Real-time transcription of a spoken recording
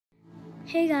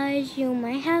Hey guys, you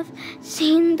might have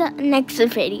seen the next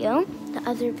video, the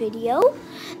other video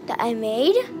that I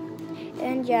made,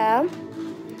 and yeah,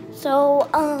 so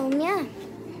yeah,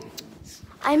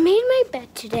 I made my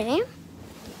bed today,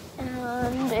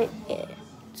 and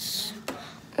it's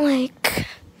like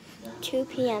 2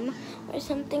 p.m. or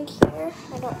something here,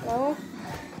 I don't know,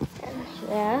 and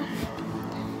yeah,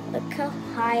 look how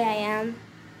high I am,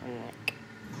 I'm like,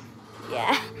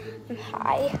 yeah, I'm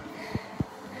high.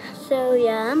 So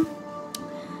yeah,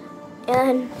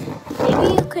 and maybe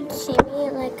you could see me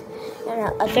like in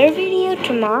another video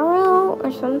tomorrow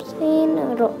or something.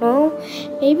 I don't know.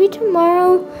 Maybe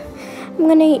tomorrow I'm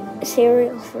gonna eat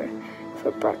cereal for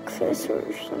breakfast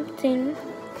or something,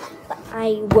 but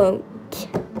I won't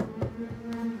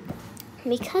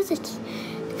because it's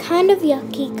kind of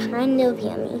yucky, kind of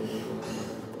yummy.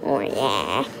 Oh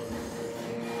yeah.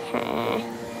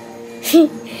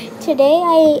 Today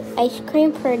I ate ice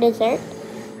cream for dessert,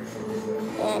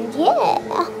 and yeah,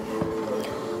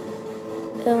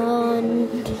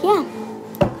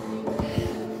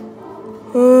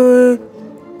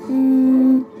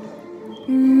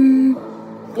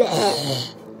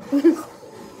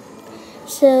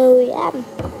 so yeah,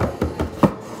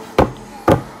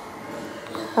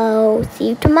 I'll see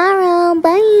you tomorrow.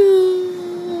 Bye.